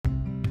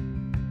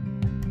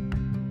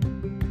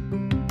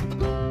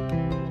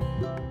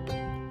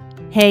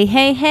Hey,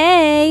 hey,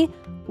 hey!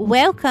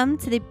 Welcome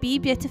to the Be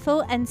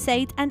Beautiful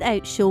Inside and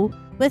Out show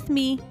with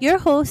me, your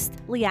host,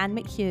 Leanne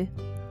McHugh.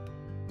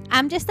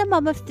 I'm just a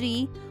mum of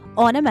 3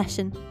 on a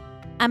mission.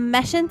 A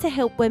mission to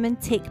help women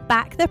take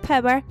back their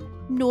power,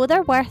 know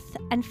their worth,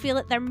 and feel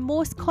at their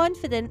most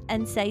confident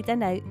inside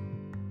and out.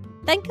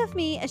 Think of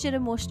me as your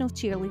emotional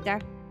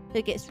cheerleader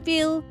who gets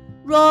real,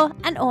 raw,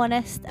 and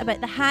honest about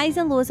the highs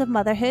and lows of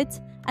motherhood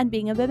and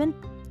being a woman.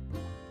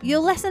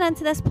 You'll listen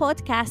into this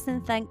podcast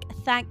and think,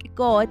 thank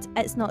God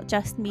it's not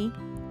just me.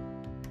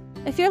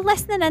 If you're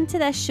listening into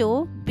this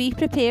show, be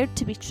prepared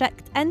to be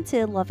tricked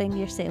into loving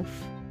yourself.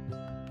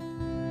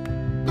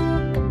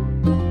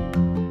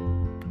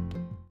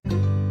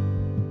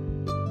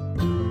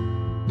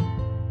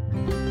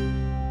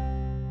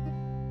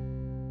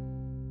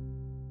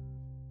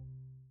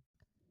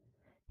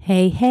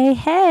 Hey, hey,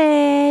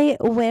 hey!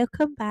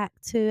 Welcome back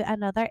to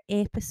another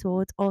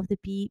episode of the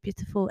Be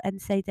Beautiful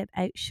Inside and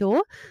Out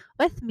show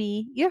with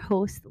me, your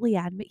host,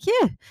 Leanne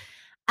McHugh.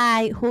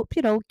 I hope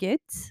you're all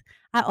good.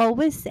 I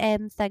always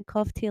think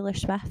of Taylor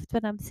Swift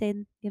when I'm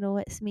saying,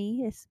 it's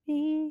me.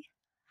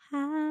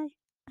 Hi,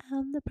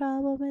 I'm the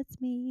problem,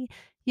 it's me.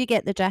 You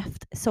get the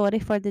drift. Sorry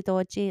for the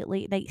dodgy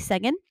late night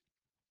singing.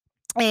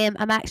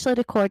 I'm actually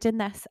recording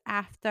this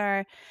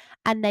after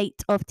a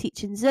night of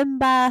teaching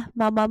Zumba.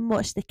 My mum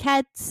watched the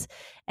kids.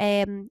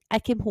 I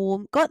came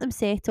home, got them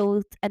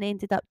settled, and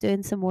ended up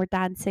doing some more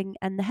dancing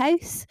in the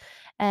house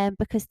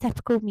because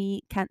typical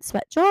me can't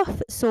switch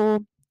off.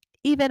 So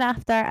even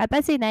after a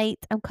busy night,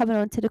 I'm coming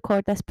on to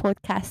record this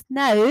podcast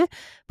now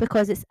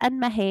because it's in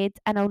my head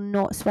and I'll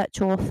not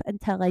switch off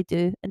until I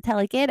do, until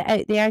I get it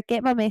out there,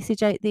 get my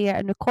message out there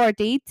and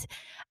recorded,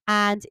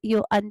 and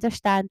you'll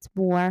understand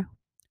more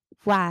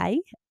why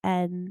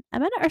in a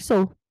minute or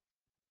so.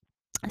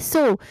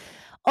 So,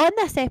 on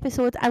this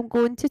episode, I'm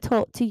going to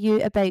talk to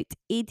you about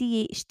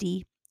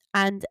ADHD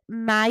and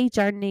my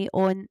journey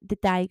on the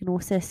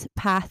diagnosis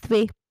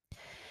pathway.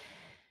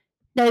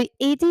 Now,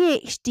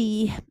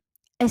 ADHD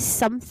is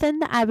something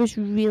that I was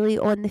really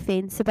on the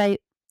fence about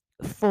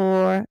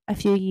for a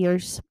few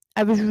years.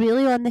 I was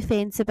really on the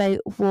fence about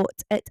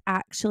what it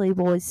actually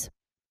was.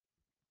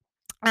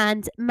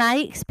 And my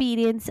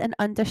experience and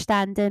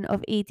understanding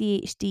of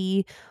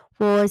ADHD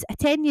was a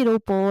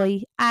 10-year-old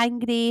boy,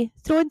 angry,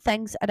 throwing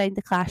things around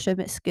the classroom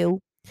at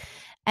school.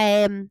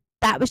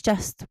 That was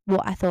just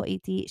what I thought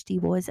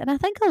ADHD was. And I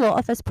think a lot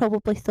of us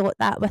probably thought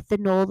that with the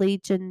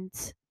knowledge and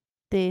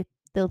the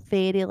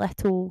very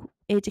little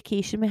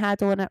education we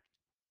had on it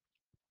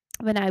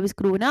when I was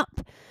growing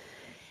up.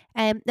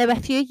 Now, a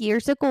few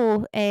years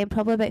ago,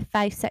 probably about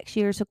 5-6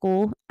 years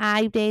ago,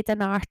 I read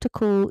an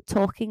article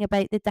talking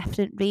about the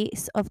different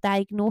rates of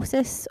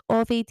diagnosis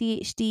of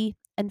ADHD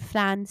in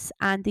France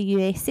and the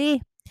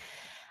USA.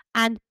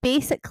 And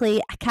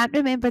basically, I can't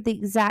remember the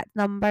exact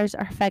numbers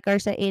or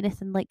figures or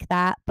anything like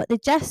that, but the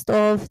gist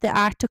of the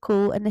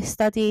article and the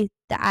study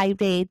that I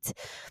read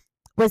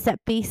was that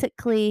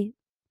basically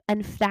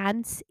in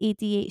France,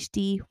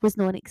 ADHD was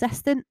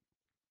non-existent,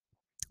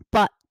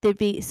 but the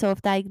rates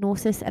of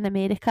diagnosis in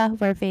America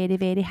were very,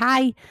 very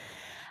high.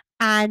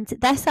 And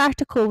this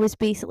article was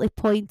basically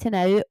pointing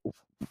out,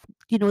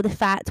 the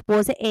fact,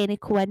 was it any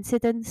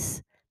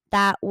coincidence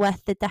that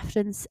with the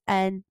difference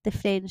in the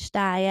French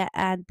diet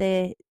and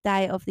the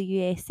diet of the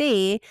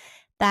USA,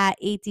 that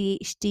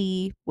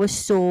ADHD was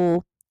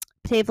so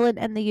prevalent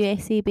in the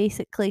USA,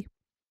 basically.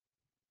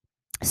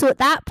 So at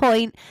that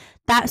point,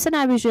 that's when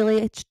I was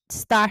really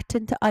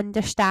starting to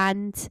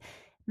understand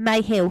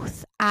my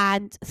health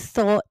and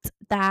thought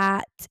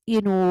that,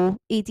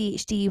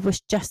 ADHD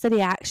was just a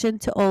reaction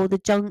to all the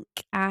junk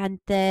and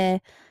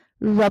the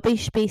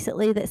rubbish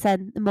basically that's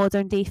in the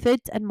modern day food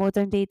and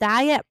modern day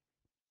diet.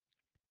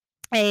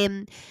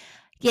 So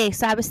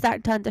I was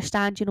starting to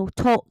understand,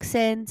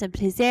 toxins and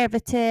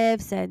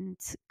preservatives and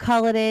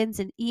colourings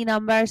and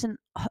numbers and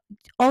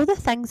all the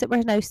things that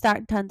we're now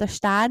starting to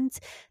understand,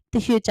 the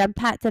huge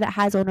impact that it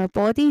has on our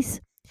bodies.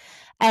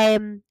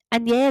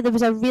 There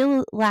was a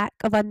real lack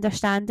of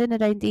understanding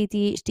around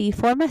ADHD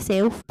for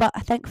myself, but I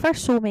think for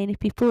so many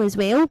people as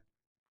well.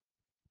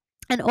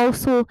 And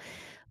also,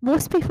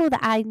 most people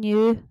that I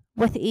knew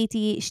with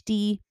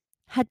ADHD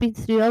had been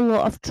through a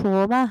lot of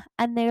trauma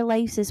in their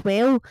lives as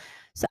well.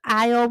 So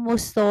I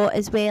almost thought,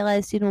 as well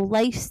as,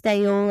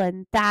 lifestyle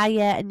and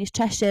diet and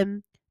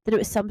nutrition, that it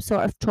was some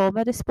sort of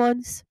trauma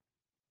response.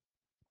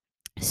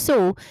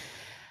 So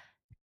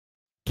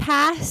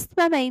cast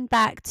my mind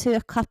back to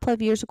a couple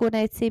of years ago, and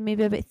I'd say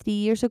maybe about 3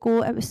 years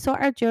ago. It was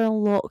sort of during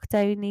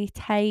lockdowny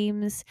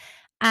times.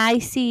 I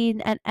seen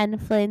an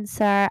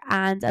influencer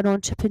and an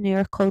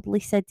entrepreneur called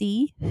Lisa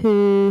D,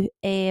 who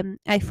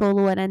I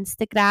follow on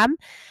Instagram,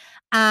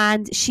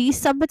 and she's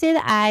somebody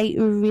that I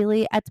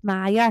really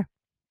admire.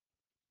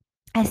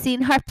 I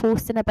seen her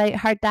posting about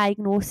her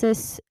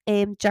diagnosis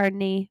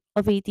journey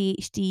of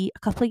ADHD a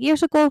couple of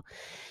years ago.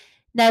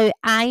 Now,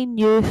 I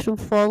knew from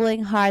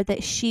following her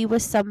that she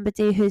was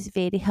somebody who's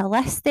very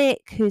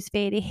holistic, who's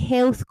very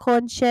health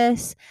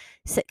conscious,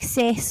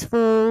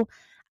 successful,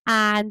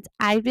 and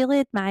I really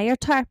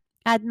admired her.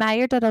 I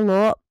admired her a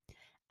lot.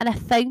 And I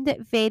found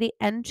it very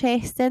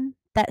interesting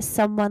that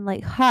someone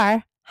like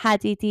her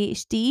had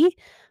ADHD,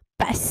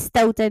 but I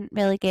still didn't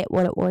really get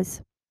what it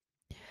was.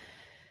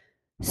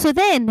 So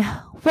then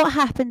what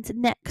happened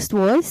next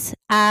was,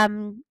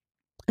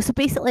 so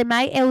basically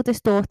my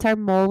eldest daughter,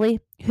 Molly,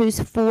 who's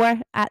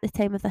 4 at the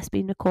time of this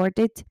being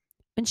recorded,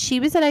 when she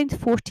was around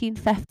 14,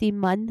 15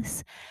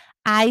 months,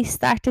 I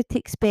started to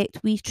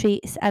expect wee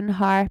traits in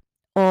her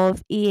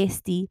of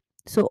ASD,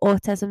 so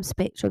autism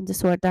spectrum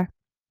disorder.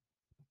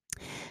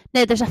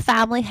 Now, there's a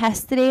family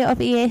history of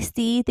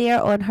ASD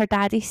there on her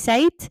daddy's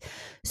side,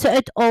 so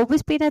it'd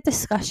always been a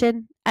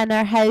discussion in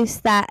our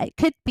house that it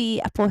could be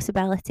a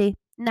possibility.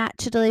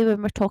 Naturally,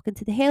 when we're talking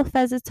to the health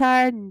visitor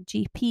and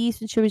GPs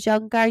when she was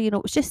younger, you know,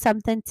 it was just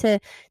something to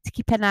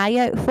keep an eye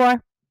out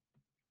for.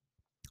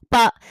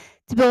 But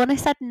to be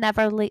honest, I'd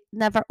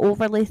never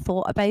overly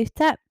thought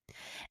about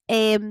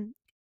it.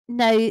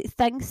 Now,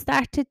 things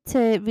started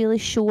to really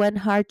show in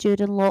her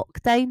during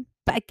lockdown.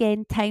 But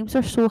again, times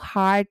were so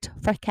hard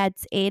for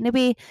kids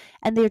anyway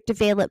in their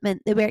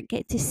development. They weren't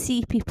getting to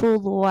see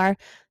people or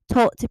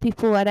talk to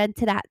people or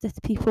interact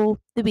with people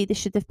the way they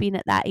should have been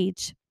at that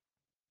age.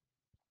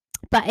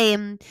 But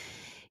times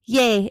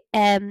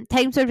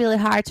were really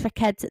hard for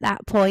kids at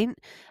that point.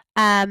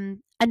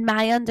 And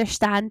my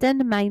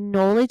understanding, my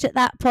knowledge at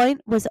that point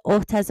was that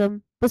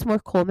autism was more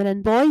common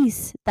in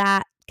boys,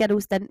 that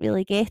girls didn't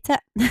really get it.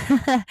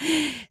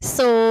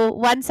 So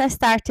once I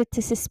started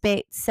to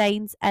suspect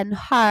signs in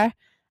her,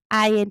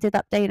 I ended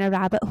up down a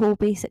rabbit hole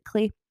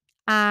basically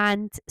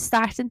and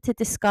starting to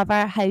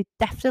discover how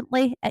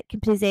differently it can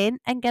present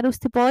in girls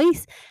to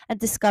boys, and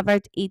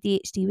discovered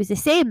ADHD was the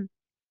same.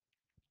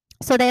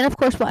 So then, of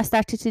course, what I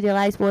started to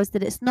realise was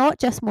that it's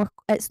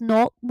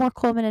not more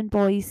common in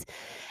boys.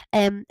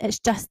 It's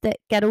just that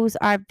girls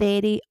are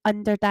very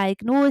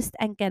underdiagnosed,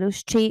 and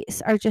girls'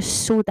 traits are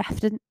just so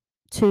different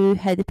to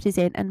how they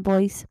present in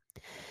boys.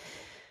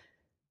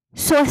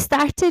 So I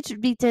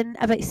started reading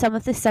about some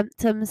of the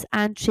symptoms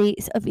and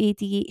traits of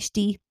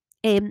ADHD.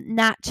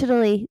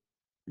 Naturally,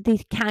 they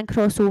can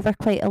cross over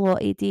quite a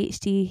lot,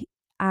 ADHD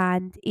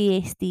and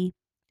ASD.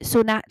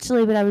 So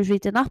naturally, when I was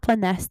reading up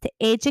on this to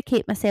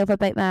educate myself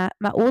about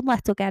my own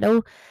little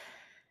girl,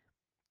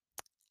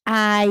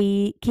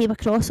 I came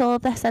across all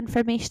of this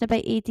information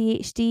about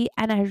ADHD,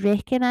 and I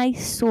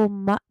recognised so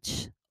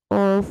much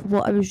of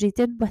what I was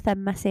reading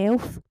within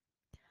myself.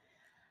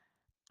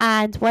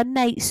 And one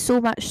night,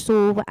 so much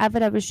so,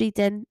 whatever I was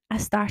reading, I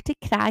started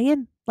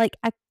crying. Like,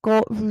 I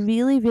got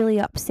really, really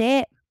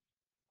upset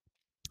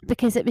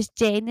because it was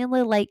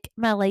genuinely like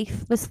my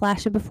life was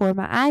flashing before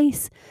my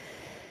eyes.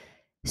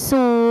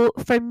 So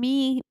for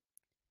me,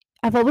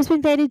 I've always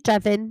been very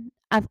driven.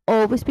 I've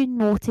always been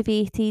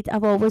motivated.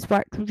 I've always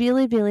worked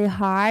really, really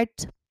hard.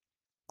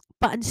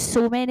 But in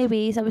so many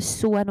ways, I was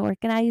so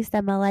unorganised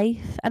in my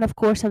life. And of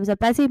course, I was a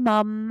busy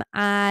mum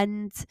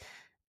and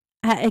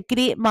a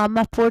great mum.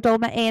 I poured all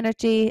my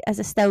energy, as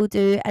I still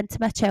do, into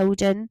my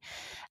children.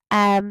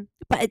 But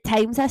at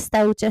times, I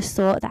still just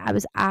thought that I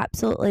was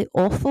absolutely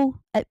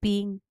awful at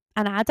being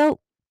an adult.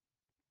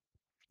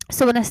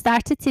 So when I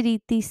started to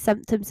read these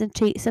symptoms and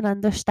traits and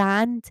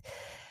understand,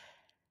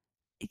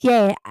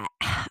 I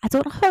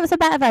don't know if it was a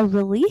bit of a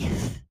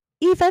relief,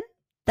 even,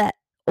 that,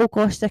 oh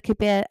gosh, there could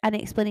be an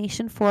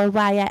explanation for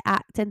why I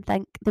act and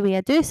think the way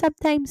I do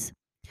sometimes.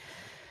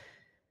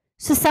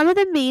 So some of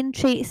the main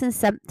traits and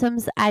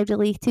symptoms that I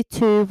related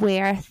to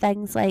were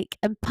things like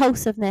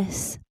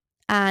impulsiveness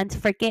and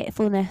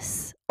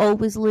forgetfulness,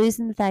 always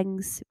losing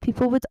things.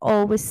 People would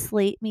always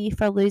slate me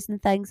for losing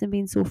things and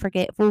being so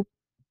forgetful.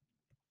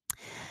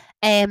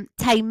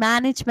 Time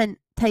management.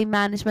 Time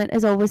management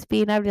has always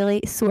been a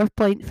really sore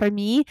point for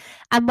me.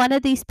 I'm one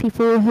of these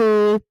people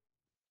who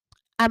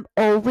I'm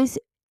always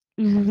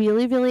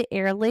really, really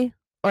early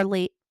or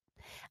late.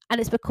 And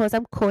it's because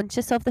I'm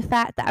conscious of the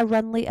fact that I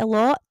run late a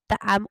lot, that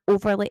I'm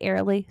overly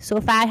early. So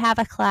if I have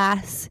a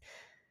class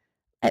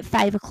at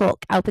 5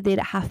 o'clock, I'll be there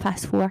at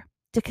 4:30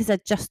 because I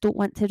just don't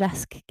want to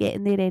risk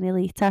getting there any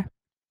later.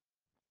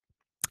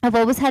 I've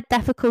always had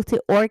difficulty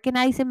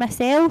organising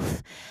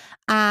myself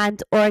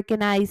and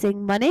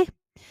organising money.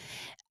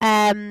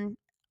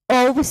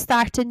 Always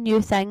starting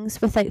new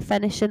things without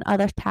finishing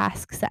other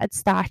tasks that I'd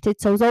started.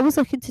 So I was always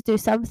looking to do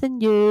something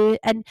new,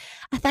 and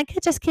I think I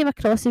just came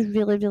across as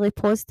really, really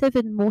positive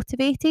and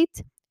motivated.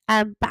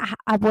 But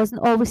I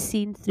wasn't always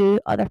seen through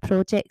other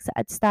projects that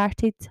I'd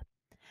started.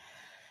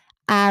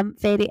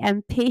 Very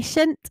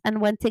impatient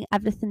and wanting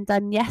everything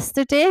done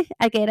yesterday.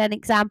 Again, an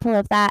example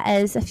of that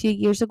is a few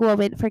years ago I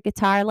went for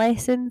guitar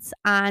lessons,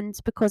 and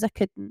because I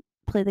couldn't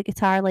play the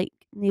guitar like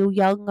Neil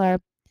Young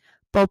or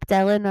Bob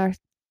Dylan or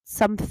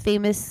some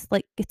famous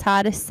like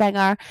guitarist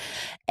singer,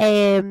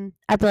 I'd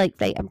be like,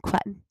 right, I'm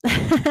quitting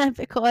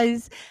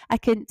because I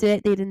couldn't do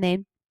it there and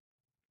then.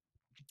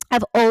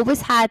 I've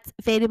always had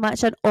very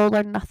much an all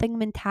or nothing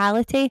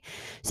mentality.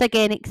 So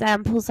again,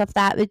 examples of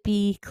that would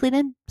be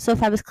cleaning. So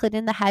if I was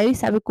cleaning the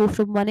house, I would go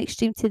from one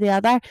extreme to the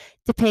other,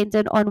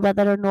 depending on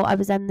whether or not I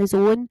was in the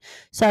zone.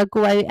 So I'd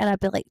go out and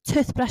I'd be like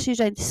toothbrushes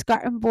around the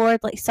skirting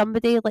board, like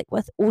somebody like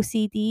with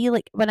OCD.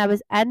 Like when I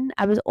was in,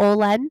 I was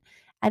all in,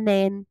 and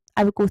then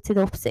I would go to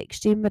the opposite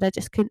extreme where I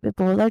just couldn't be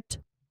bothered.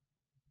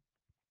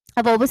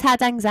 I've always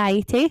had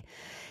anxiety.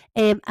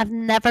 I've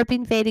never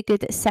been very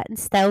good at sitting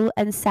still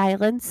in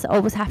silence. I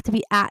always have to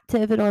be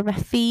active and on my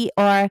feet,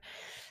 or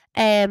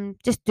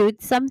just doing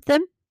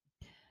something.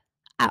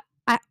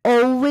 I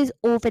always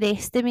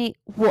overestimate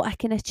what I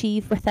can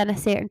achieve within a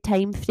certain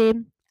time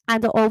frame,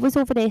 and I always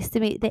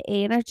overestimate the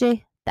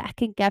energy that I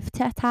can give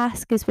to a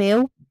task as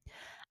well,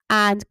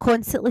 and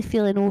constantly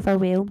feeling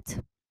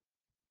overwhelmed.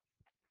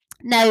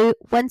 Now,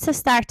 once I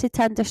started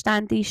to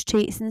understand these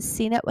traits and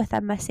seen it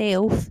within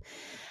myself,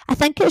 I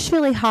think it's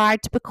really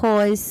hard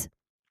because,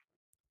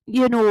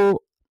 you know,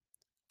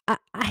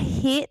 I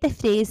hate the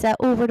phrase that,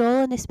 oh, we're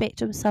all on the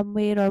spectrum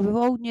somewhere, or we're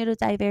all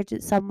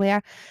neurodivergent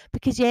somewhere,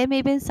 because yeah,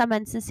 maybe in some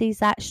instances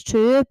that's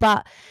true,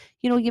 but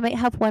you might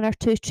have one or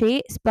two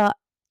traits. But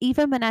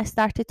even when I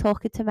started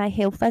talking to my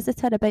health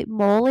visitor about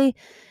Molly,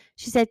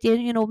 she said,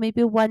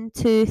 maybe one,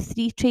 two,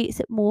 three traits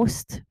at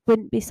most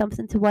wouldn't be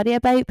something to worry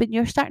about. But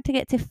you're starting to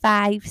get to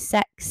 5,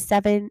 6,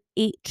 7,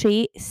 8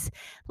 traits,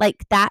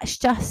 like that's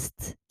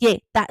just, yeah,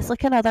 that's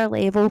like another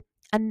level.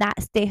 And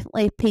that's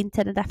definitely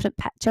painting a different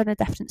picture and a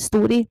different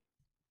story.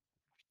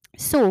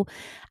 So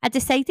I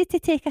decided to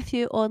take a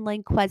few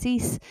online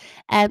quizzes.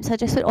 So I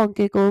just went on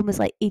Google and was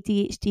like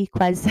ADHD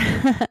quiz.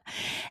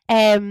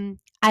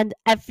 And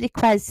every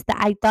quiz that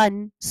I'd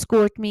done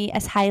scored me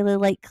as highly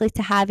likely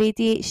to have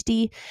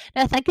ADHD.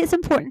 Now I think it's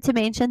important to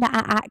mention that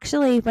I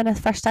actually, when I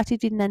first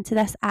started reading into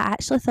this, I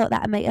actually thought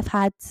that I might have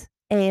had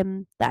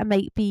that I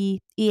might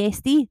be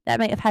ASD, that I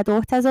might have had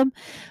autism.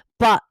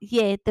 But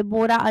yeah, the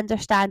more I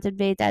understand and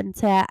read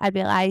into it, I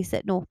realised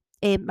that no,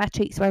 my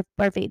traits were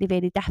very,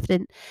 very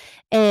different.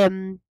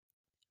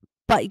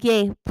 But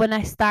yeah, when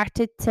I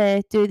started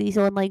to do these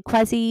online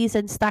quizzes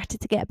and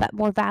started to get a bit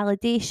more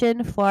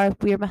validation for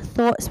where my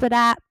thoughts were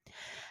at,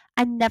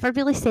 I never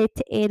really said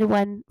to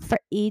anyone for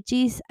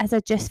ages, as I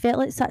just felt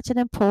like such an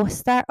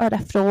imposter or a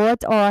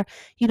fraud, or,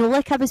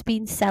 like I was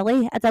being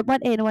silly. I didn't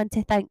want anyone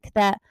to think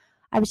that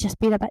I was just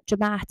being a bit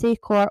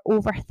dramatic or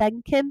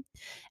overthinking.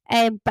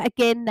 But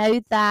again,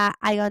 now that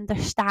I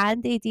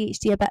understand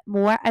ADHD a bit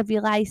more, I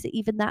realise that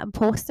even that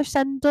imposter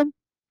syndrome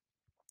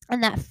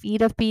and that fear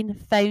of being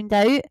found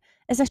out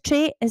is a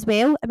trait as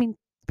well. I mean,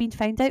 being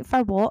found out for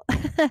what?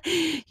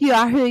 You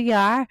are who you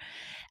are.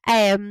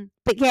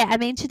 But yeah, I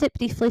mentioned it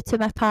briefly to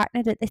my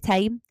partner at the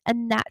time,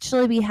 and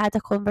naturally we had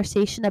a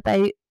conversation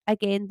about,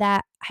 again,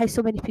 that how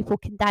so many people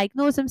can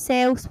diagnose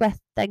themselves with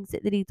things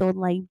that they read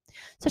online.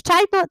 So I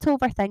tried not to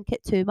overthink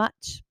it too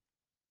much.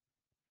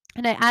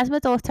 And now, as my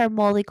daughter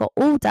Molly got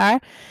older,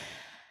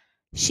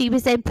 she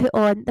was then put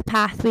on the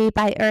pathway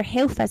by our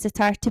health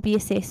visitor to be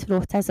assessed for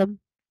autism.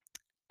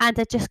 And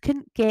I just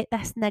couldn't get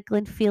this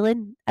niggling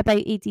feeling about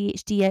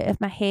ADHD out of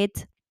my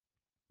head.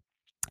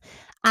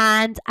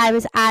 And I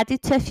was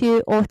added to a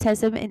few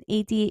autism and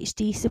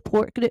ADHD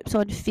support groups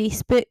on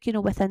Facebook,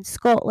 within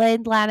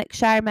Scotland,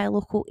 Lanarkshire, my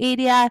local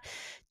area,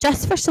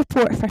 just for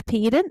support for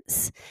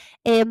parents.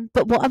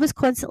 But what I was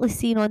constantly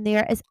seeing on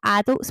there is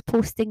adults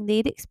posting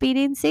their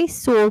experiences.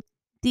 So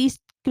these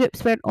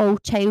groups weren't all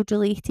child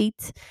related,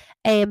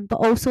 but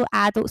also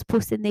adults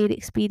posting their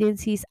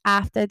experiences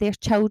after their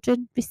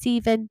children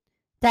receiving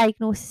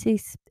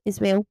diagnoses as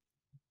well.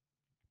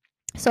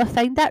 So I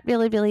found that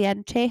really, really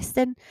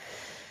interesting.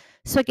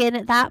 So again,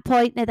 at that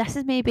point, now this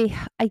is maybe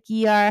a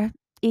year,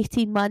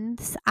 18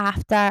 months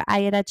after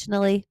I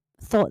originally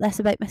thought this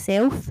about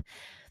myself,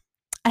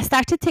 I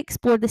started to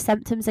explore the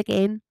symptoms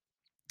again.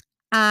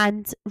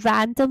 And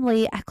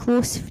randomly, a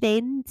close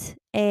friend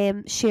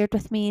shared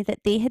with me that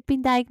they had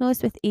been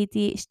diagnosed with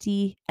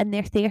ADHD in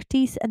their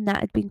 30s, and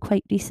that had been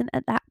quite recent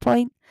at that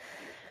point.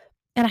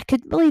 And I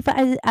couldn't believe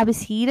what I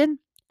was hearing.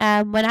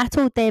 When I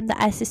told them that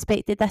I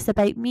suspected this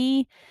about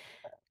me,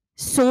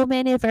 so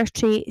many of our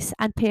traits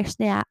and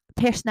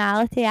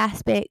personality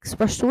aspects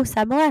were so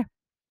similar.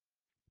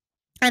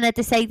 And I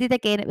decided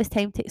again it was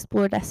time to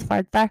explore this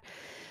further.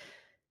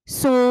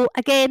 So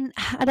again,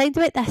 around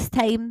about this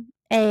time,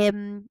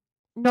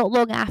 not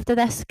long after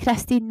this,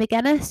 Christine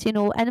McGuinness,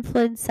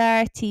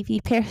 influencer,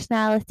 TV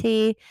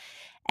personality,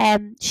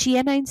 she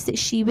announced that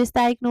she was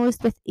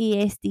diagnosed with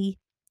ASD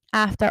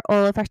after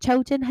all of her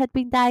children had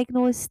been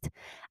diagnosed.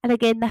 And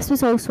again, this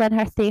was also in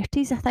her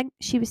 30s. I think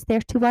she was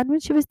 31 when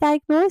she was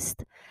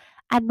diagnosed.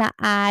 And my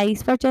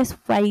eyes were just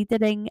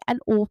widening and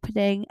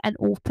opening and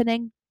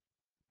opening.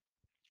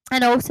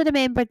 And I also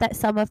remembered that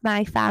some of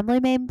my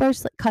family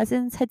members, like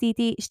cousins, had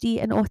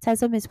ADHD and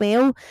autism as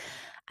well.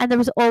 And there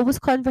was always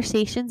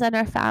conversations in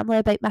our family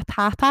about my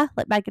papa,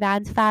 like my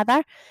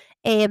grandfather.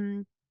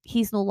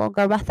 He's no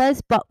longer with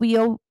us, but we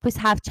always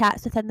have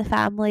chats within the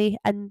family.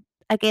 And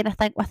again, I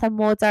think with a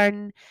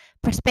modern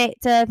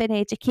perspective and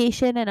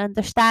education and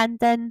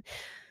understanding,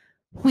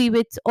 we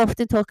would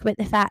often talk about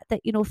the fact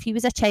that, if he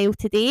was a child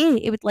today,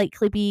 he would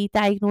likely be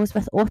diagnosed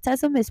with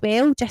autism as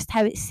well, just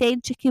how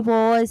eccentric he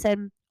was.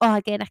 And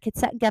again, I could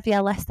sit and give you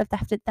a list of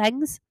different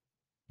things,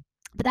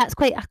 but that's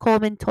quite a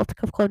common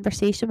topic of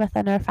conversation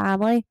within our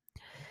family.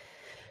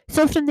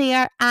 So from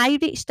there, I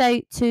reached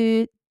out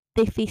to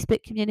the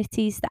Facebook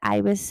communities that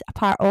I was a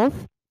part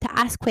of to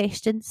ask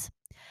questions.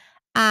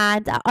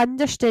 And I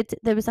understood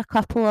there was a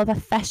couple of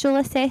official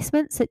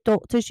assessments that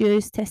doctors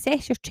use to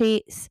assess your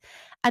traits,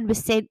 and was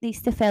sent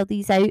these to fill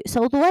these out.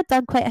 So although I'd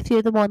done quite a few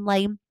of them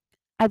online,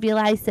 I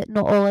realised that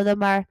not all of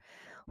them are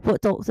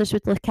what doctors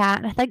would look at.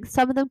 And I think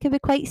some of them can be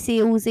quite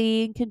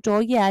salesy and can draw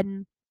you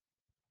in.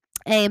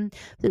 There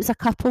was a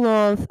couple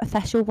of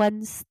official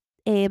ones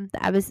that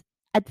I was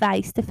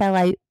advised to fill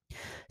out.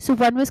 So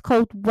one was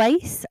called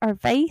WISE or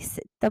Vice,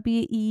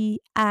 WEISS,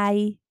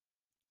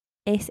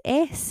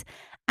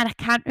 and I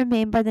can't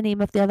remember the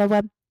name of the other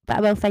one, but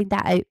I will find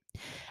that out.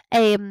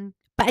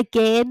 But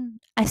again,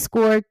 I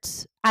scored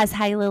as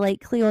highly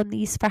likely on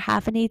these for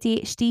having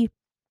ADHD.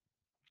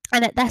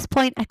 And at this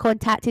point, I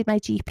contacted my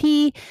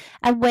GP,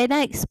 and when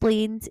I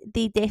explained,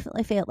 they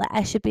definitely felt that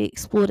I should be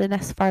exploring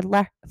this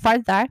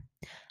further,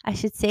 I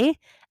should say,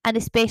 and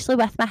especially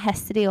with my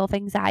history of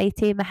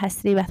anxiety, my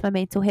history with my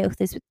mental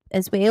health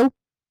as well.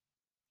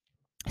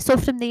 So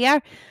from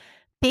there,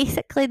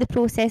 basically the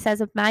process as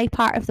of my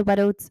part of the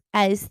world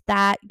is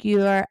that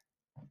you're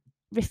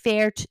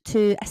referred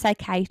to a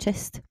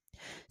psychiatrist.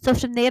 So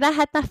from there, I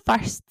had my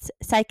first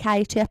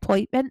psychiatry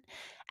appointment,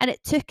 and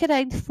it took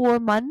around 4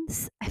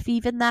 months, if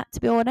even that, to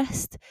be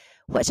honest,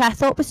 which I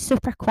thought was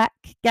super quick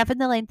given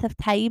the length of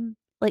time.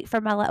 Like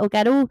for my little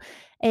girl,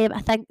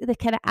 I think the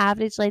kind of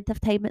average length of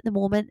time at the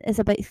moment is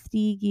about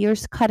 3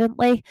 years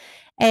currently.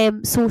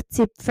 So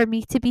for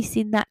me to be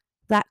seen that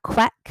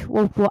quick,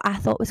 well, what I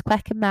thought was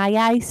quick in my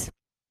eyes.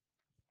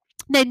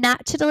 Now,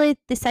 naturally,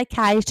 the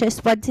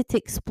psychiatrist wanted to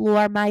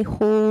explore my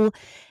whole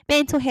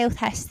mental health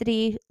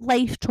history,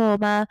 life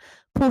trauma,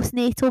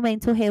 postnatal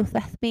mental health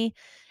with me,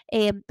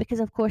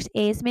 because of course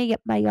Esme,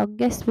 my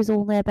youngest, was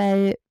only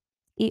about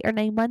 8 or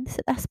 9 months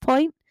at this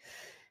point.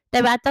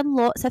 Now, I'd done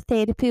lots of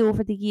therapy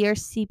over the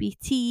years,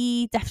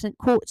 CBT, different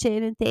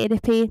coaching and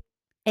therapy,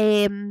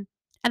 and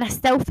I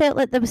still felt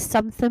like there was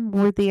something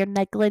more there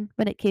niggling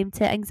when it came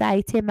to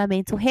anxiety and my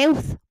mental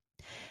health.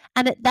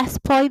 And at this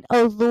point,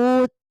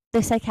 although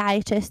the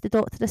psychiatrist, the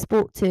doctor I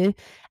spoke to,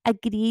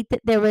 agreed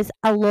that there was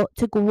a lot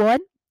to go on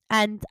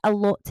and a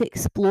lot to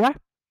explore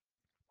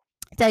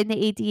down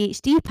the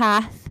ADHD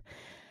path,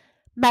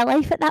 my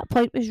life at that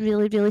point was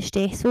really, really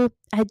stressful.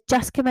 I had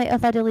just come out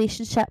of a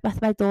relationship with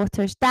my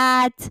daughter's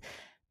dad.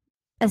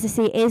 As I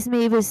say,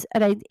 Esme was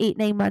around 8,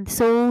 9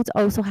 months old.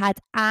 I also had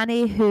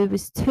Annie, who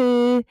was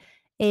 2.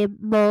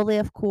 Molly,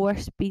 of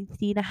course, being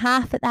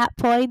 3.5 at that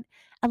point.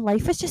 And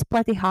life was just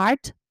bloody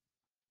hard.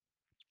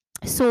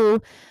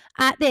 So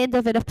at the end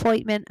of an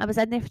appointment, I was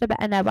in there for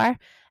about an hour.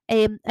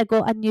 I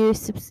got a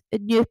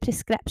new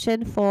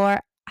prescription for,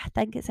 I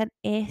think it's an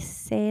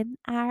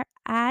SNRI.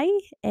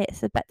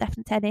 It's a bit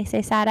different to an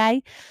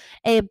SSRI.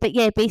 But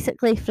yeah,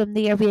 basically from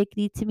there we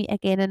agreed to meet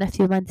again in a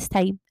few months'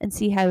 time and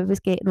see how I was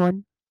getting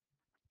on.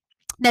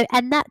 Now,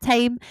 in that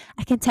time,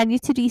 I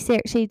continued to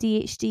research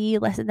ADHD,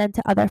 listened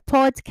into other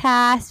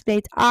podcasts,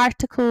 read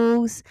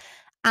articles,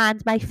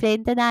 and my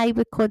friend and I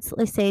would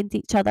constantly send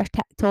each other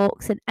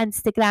TikToks and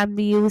Instagram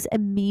reels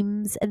and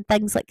memes and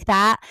things like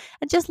that,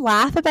 and just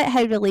laugh about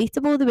how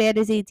relatable they were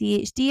as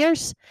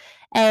ADHDers.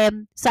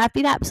 So I've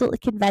been absolutely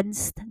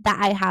convinced that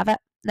I have it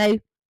now.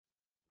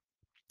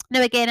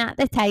 Now, again, at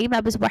the time, I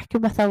was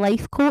working with a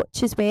life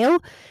coach as well.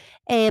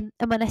 And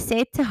when I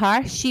said to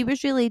her, she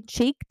was really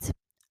intrigued,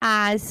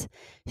 as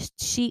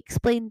she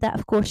explained that,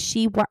 of course,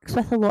 she works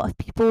with a lot of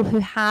people who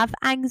have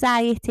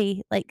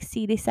anxiety, like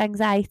serious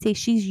anxiety.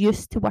 She's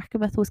used to working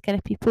with those kind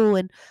of people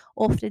and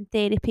offering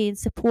therapy and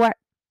support.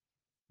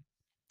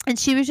 And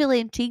she was really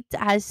intrigued,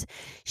 as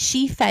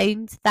she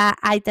found that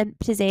I didn't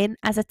present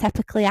as a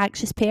typically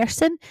anxious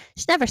person.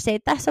 She never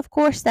said this, of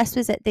course. This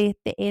was at the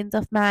end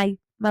of my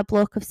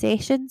block of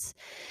sessions.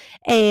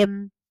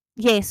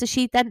 So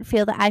she didn't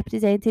feel that I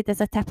presented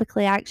as a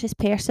typically anxious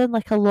person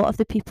like a lot of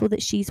the people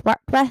that she's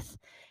worked with.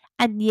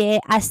 And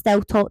yet I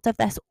still talked of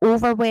this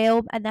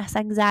overwhelm and this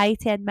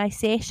anxiety in my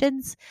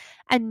sessions.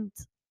 And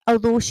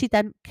although she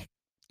didn't,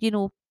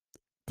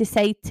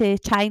 decide to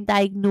try and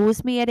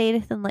diagnose me or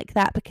anything like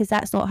that, because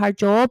that's not her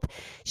job,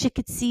 she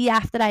could see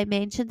after I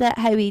mentioned it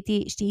how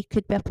ADHD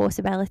could be a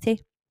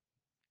possibility.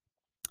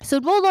 So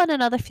roll on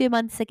another few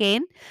months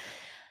again,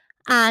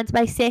 and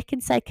my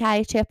second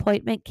psychiatry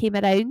appointment came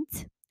around.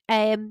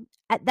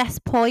 At this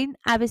point,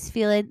 I was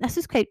feeling, this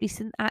was quite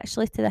recent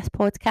actually to this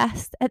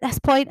podcast. At this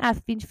point,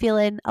 I've been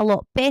feeling a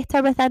lot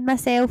better within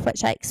myself,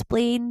 which I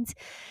explained,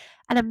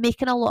 and I'm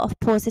making a lot of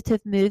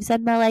positive moves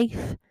in my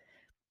life.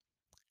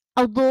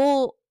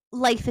 Although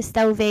life is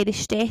still very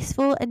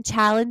stressful and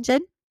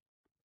challenging,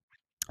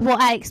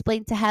 what I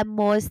explained to him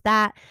was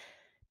that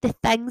the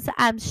things that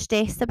I'm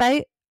stressed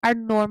about are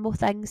normal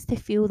things to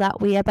feel that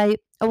way about.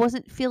 I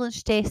wasn't feeling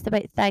stressed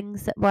about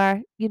things that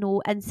were,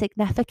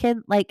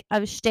 insignificant. Like, I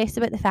was stressed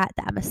about the fact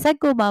that I'm a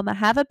single mum, I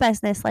have a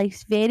business,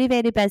 life's very,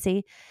 very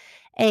busy.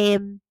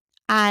 Um,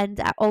 and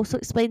I also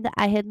explained that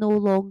I had no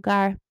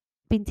longer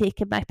been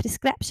taking my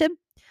prescription.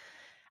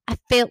 I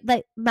felt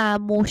like my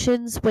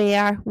emotions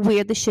were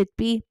where they should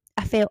be.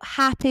 I felt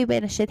happy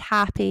when I should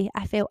happy.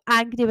 I felt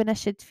angry when I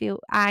should feel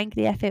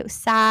angry. I felt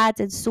sad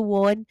and so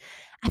on.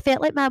 I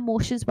felt like my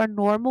emotions were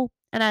normal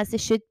and as they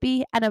should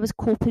be, and I was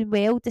coping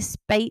well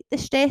despite the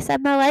stress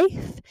in my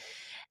life.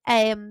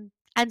 And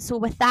so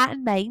with that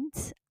in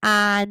mind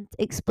and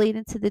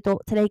explaining to the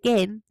doctor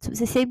again, so it was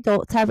the same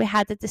doctor, we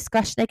had a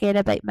discussion again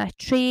about my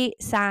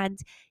traits, and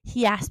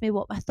he asked me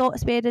what my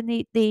thoughts were in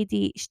the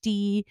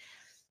ADHD,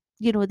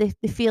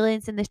 the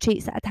feelings and the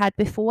traits that I'd had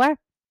before.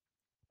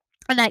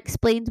 And I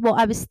explained what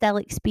I was still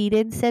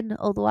experiencing,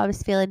 although I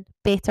was feeling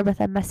better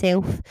within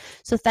myself.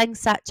 So things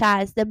such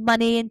as the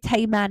money and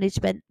time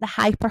management, the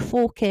hyper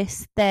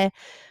focus, I'm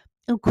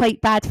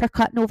quite bad for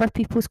cutting over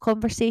people's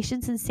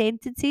conversations and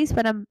sentences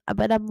when I'm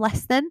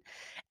listening.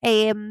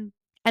 And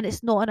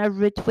it's not in a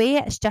rude way,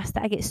 it's just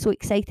that I get so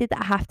excited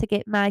that I have to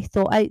get my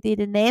thought out there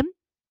and then.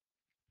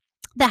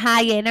 The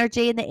high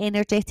energy and the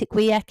energetic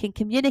way I can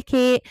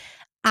communicate,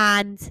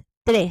 and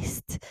the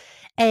rest.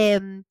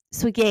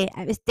 So yeah,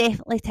 it was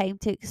definitely time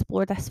to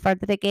explore this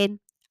further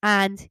again.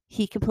 And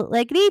he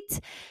completely agreed.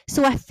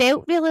 So I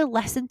felt really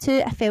listened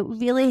to, I felt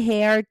really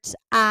heard,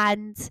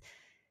 and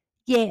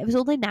yeah, it was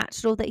only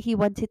natural that he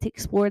wanted to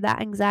explore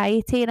that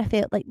anxiety. And I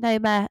felt like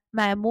now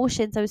my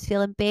emotions, I was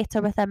feeling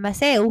better within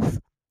myself.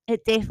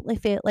 It definitely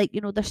felt like,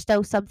 there's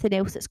still something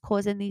else that's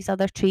causing these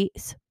other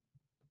traits.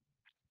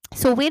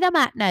 So where I'm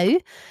at now,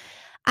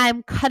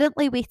 I'm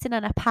currently waiting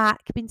on a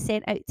pack being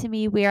sent out to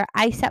me where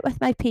I sit with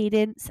my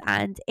parents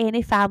and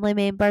any family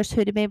members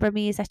who remember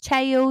me as a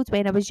child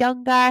when I was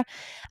younger,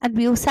 and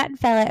we'll sit and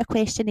fill out a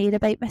questionnaire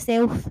about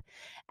myself.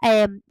 We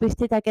have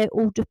to dig out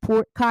old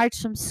report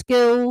cards from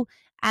school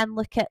and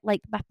look at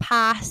like my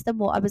past and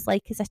what I was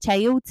like as a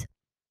child,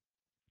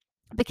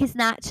 because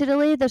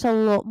naturally there's a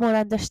lot more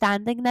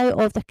understanding now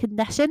of the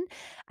condition,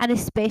 and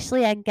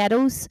especially in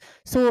girls.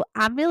 So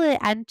I'm really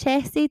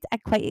interested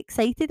and quite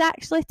excited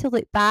actually to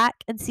look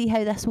back and see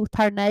how this will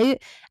turn out,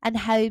 and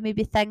how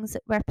maybe things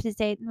that were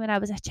presenting when I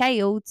was a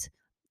child,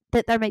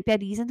 that there might be a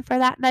reason for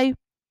that now.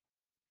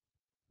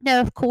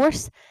 Now, of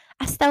course,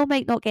 I still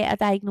might not get a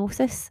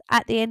diagnosis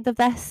at the end of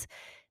this.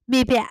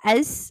 Maybe it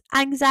is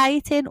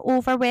anxiety and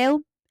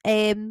overwhelm,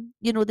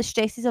 the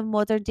stresses of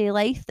modern day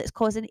life that's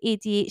causing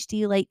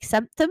ADHD like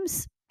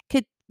symptoms.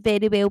 Could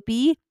very well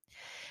be.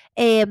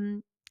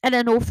 Um, and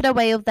I know for a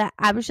while that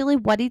I was really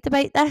worried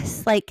about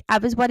this. Like, I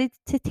was worried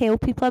to tell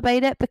people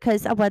about it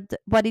because I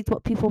worried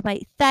what people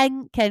might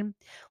think, and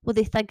will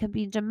they think I'm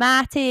being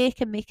dramatic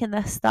and making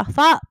this stuff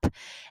up.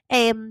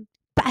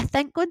 But I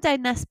think going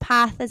down this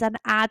path as an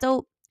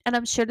adult, and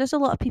I'm sure there's a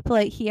lot of people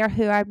out here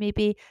who are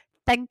maybe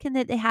thinking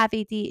that they have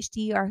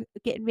ADHD or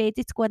getting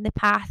ready to go in the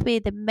pathway,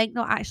 they might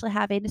not actually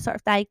have any sort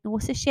of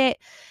diagnosis yet.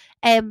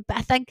 But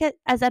I think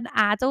as an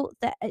adult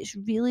that it's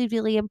really,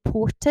 really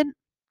important,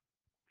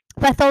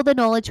 with all the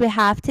knowledge we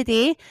have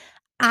today,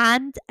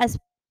 and as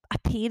a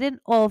parent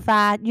of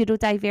a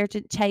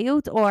neurodivergent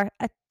child, or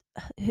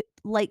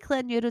likely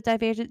a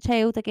neurodivergent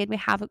child, again, we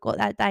haven't got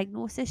that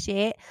diagnosis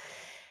yet.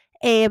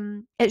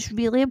 It's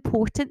really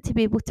important to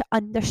be able to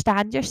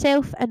understand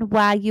yourself and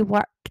why you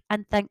work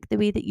and think the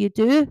way that you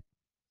do.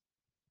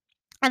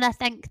 And I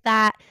think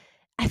that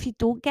if you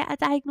don't get a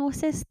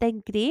diagnosis,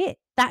 then great.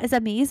 That is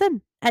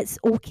amazing. It's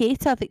okay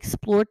to have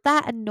explored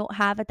that and not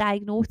have a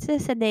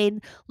diagnosis, and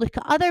then look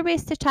at other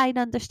ways to try and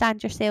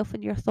understand yourself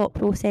and your thought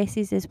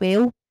processes as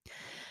well.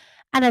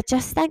 And I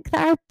just think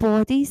that our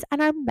bodies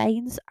and our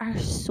minds are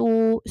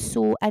so,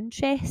 so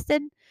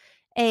interesting.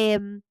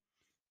 Um,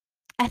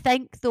 I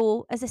think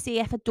though, as I say,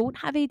 if I don't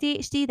have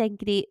ADHD, then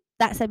great,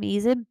 that's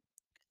amazing.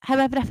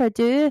 However, if I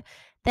do,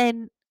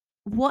 then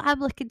what I'm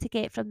looking to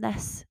get from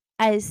this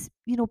is,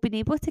 being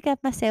able to give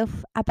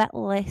myself a bit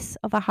less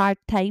of a hard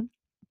time,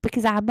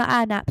 because I'm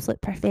an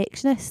absolute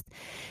perfectionist.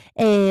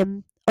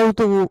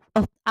 Although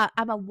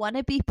I'm a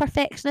wannabe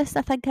perfectionist,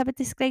 I think I would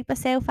describe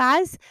myself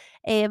as.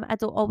 I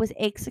don't always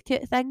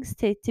execute things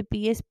to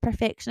be as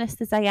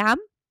perfectionist as I am,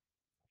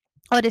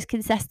 or as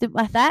consistent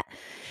with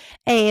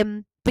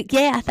it. But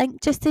yeah, I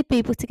think just to be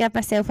able to give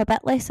myself a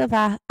bit less of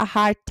a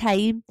hard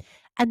time,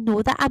 and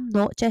know that I'm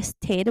not just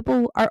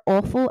terrible or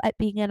awful at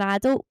being an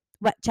adult,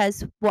 which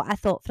is what I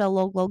thought for a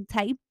long, long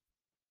time.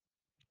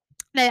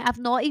 Now, I've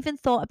not even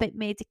thought about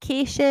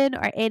medication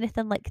or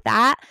anything like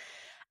that,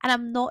 and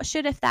I'm not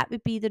sure if that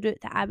would be the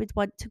route that I would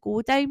want to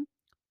go down.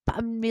 But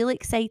I'm really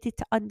excited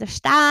to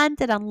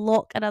understand and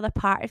unlock another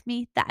part of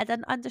me that I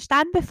didn't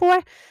understand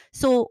before.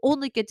 So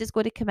only good is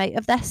going to come out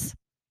of this.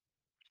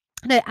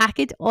 Now, I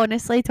could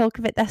honestly talk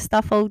about this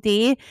stuff all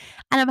day,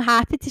 and I'm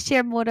happy to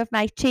share more of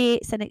my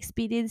traits and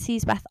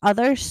experiences with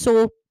others.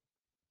 So,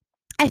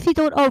 if you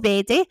don't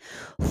already,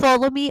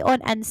 follow me on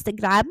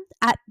Instagram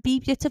at Be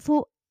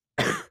Beautiful.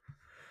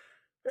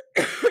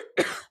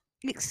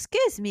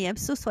 Excuse me, I'm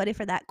so sorry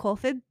for that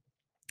coughing.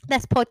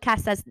 This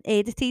podcast isn't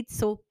edited,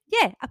 so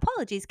yeah,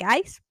 apologies,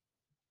 guys.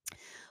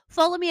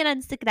 Follow me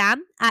on Instagram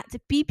at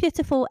Be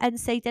Beautiful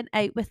Inside and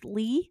Out with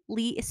Lee.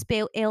 Lee is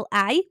spelled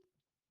Li.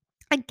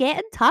 And get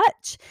in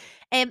touch.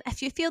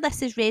 If you feel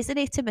this is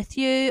resonating with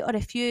you, or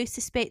if you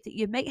suspect that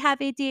you might have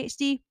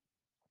ADHD,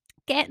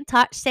 get in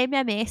touch, send me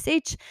a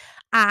message,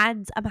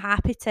 and I'm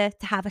happy to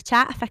have a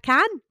chat if I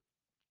can.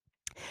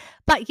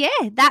 But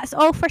yeah, that's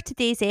all for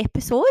today's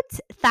episode.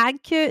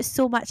 Thank you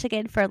so much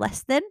again for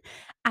listening.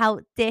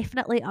 I'll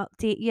definitely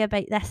update you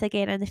about this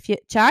again in the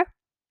future.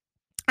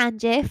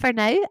 And yeah, for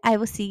now, I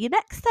will see you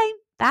next time.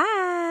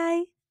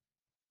 Bye.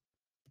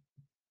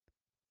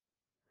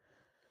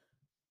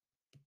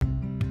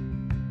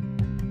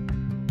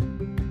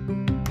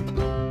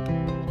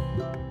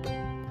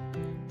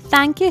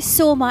 Thank you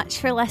so much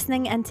for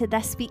listening into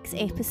this week's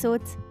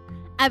episode.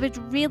 I would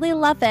really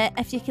love it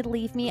if you could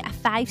leave me a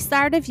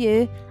 5-star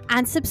review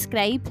and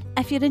subscribe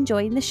if you're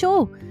enjoying the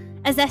show,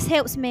 as this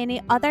helps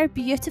many other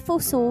beautiful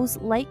souls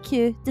like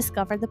you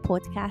discover the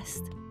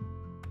podcast.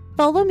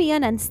 Follow me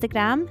on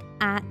Instagram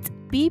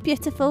at Be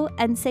Beautiful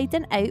Inside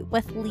and Out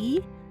with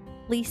Lee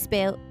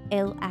spelled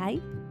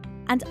Li,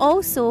 and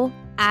also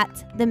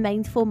at The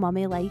Mindful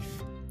Mummy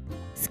Life.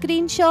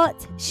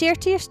 Screenshot, share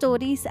to your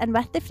stories and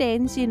with the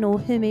friends you know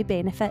who may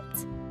benefit.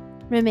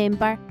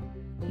 Remember,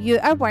 you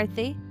are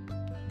worthy,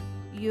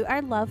 you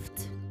are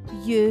loved,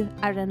 you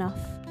are enough,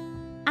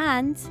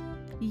 and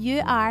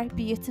you are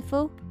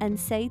beautiful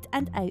inside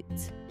and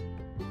out.